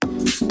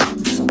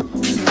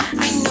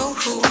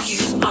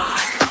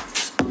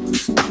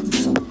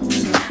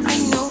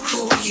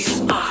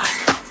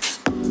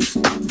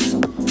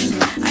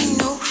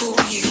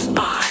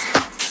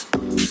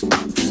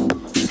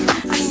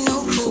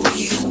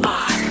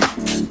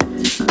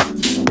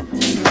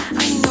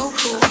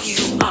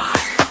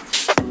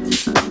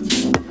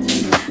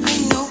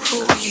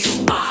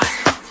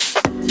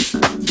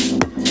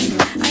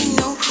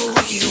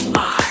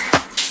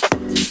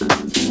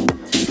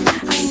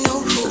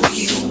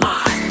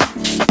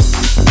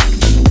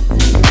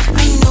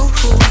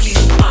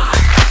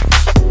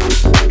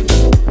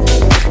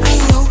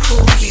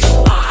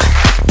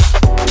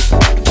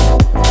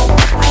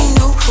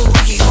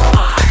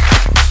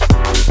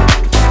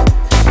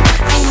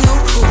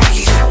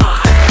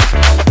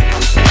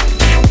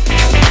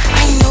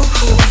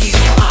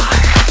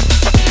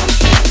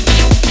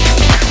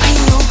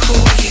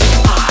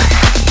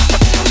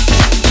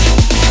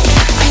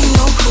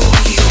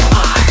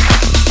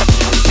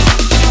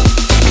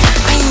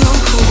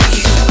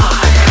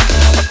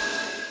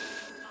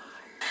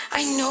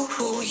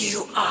who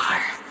you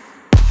are.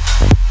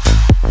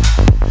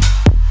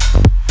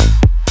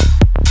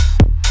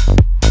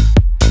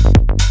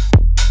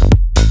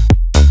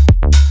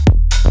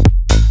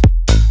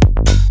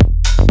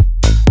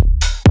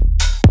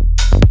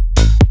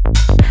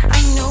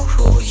 I know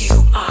who you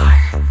are.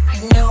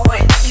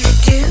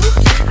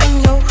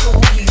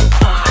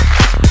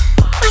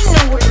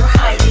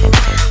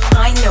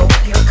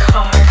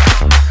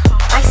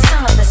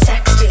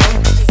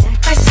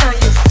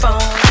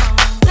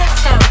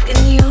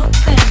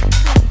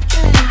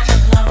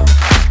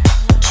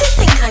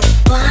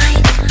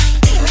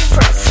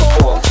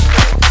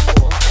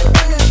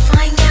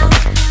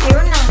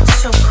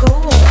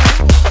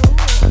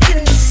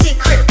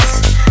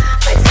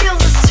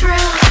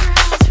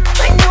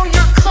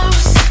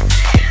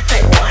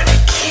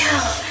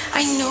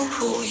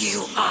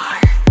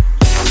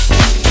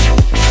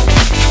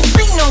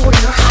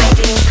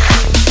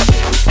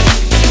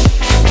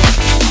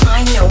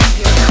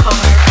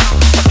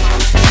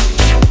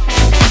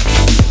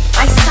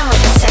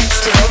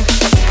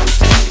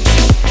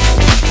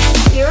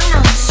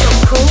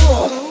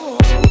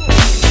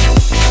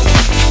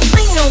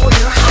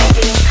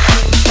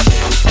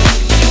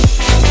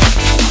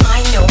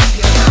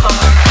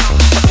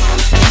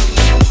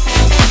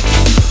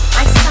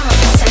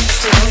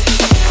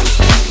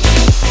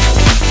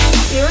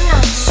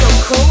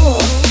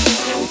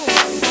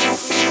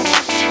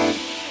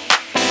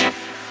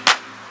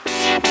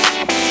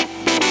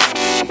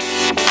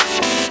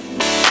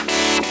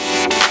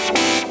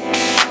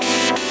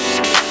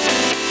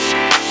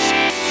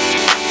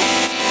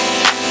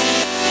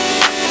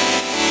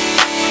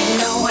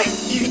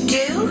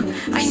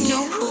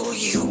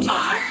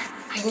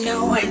 I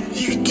know what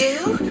you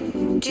do.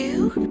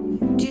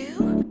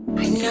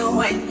 I know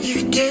what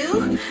you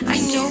do. I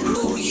know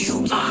who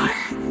you are.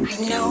 I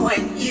know what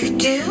you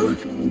do.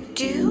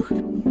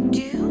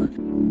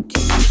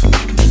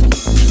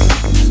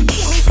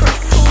 Take me for a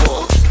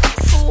fool.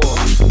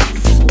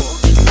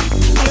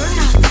 You're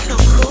not so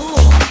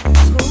cool.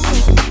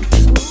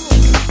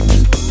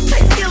 I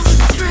feel the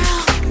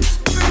thrill.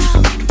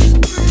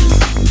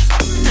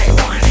 I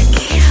wanna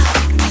kill.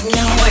 I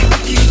know what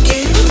you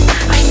do.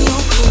 I know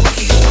who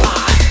you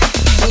are.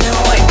 I know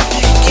what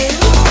you do.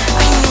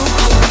 I know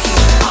who you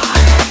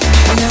are.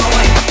 I know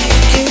what you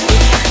do.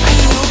 I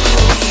know who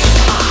you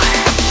are.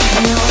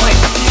 I know what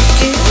you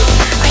do.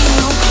 I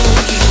know who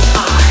you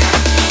are.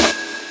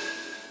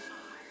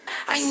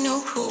 I know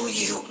who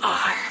you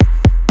are.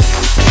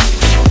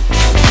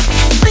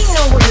 I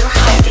know where you're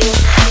hiding.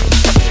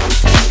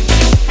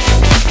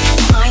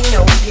 I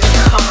know your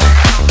car.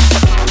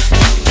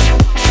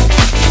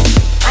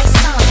 I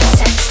saw the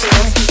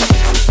sexting.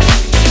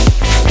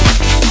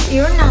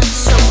 You're not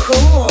so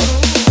cool.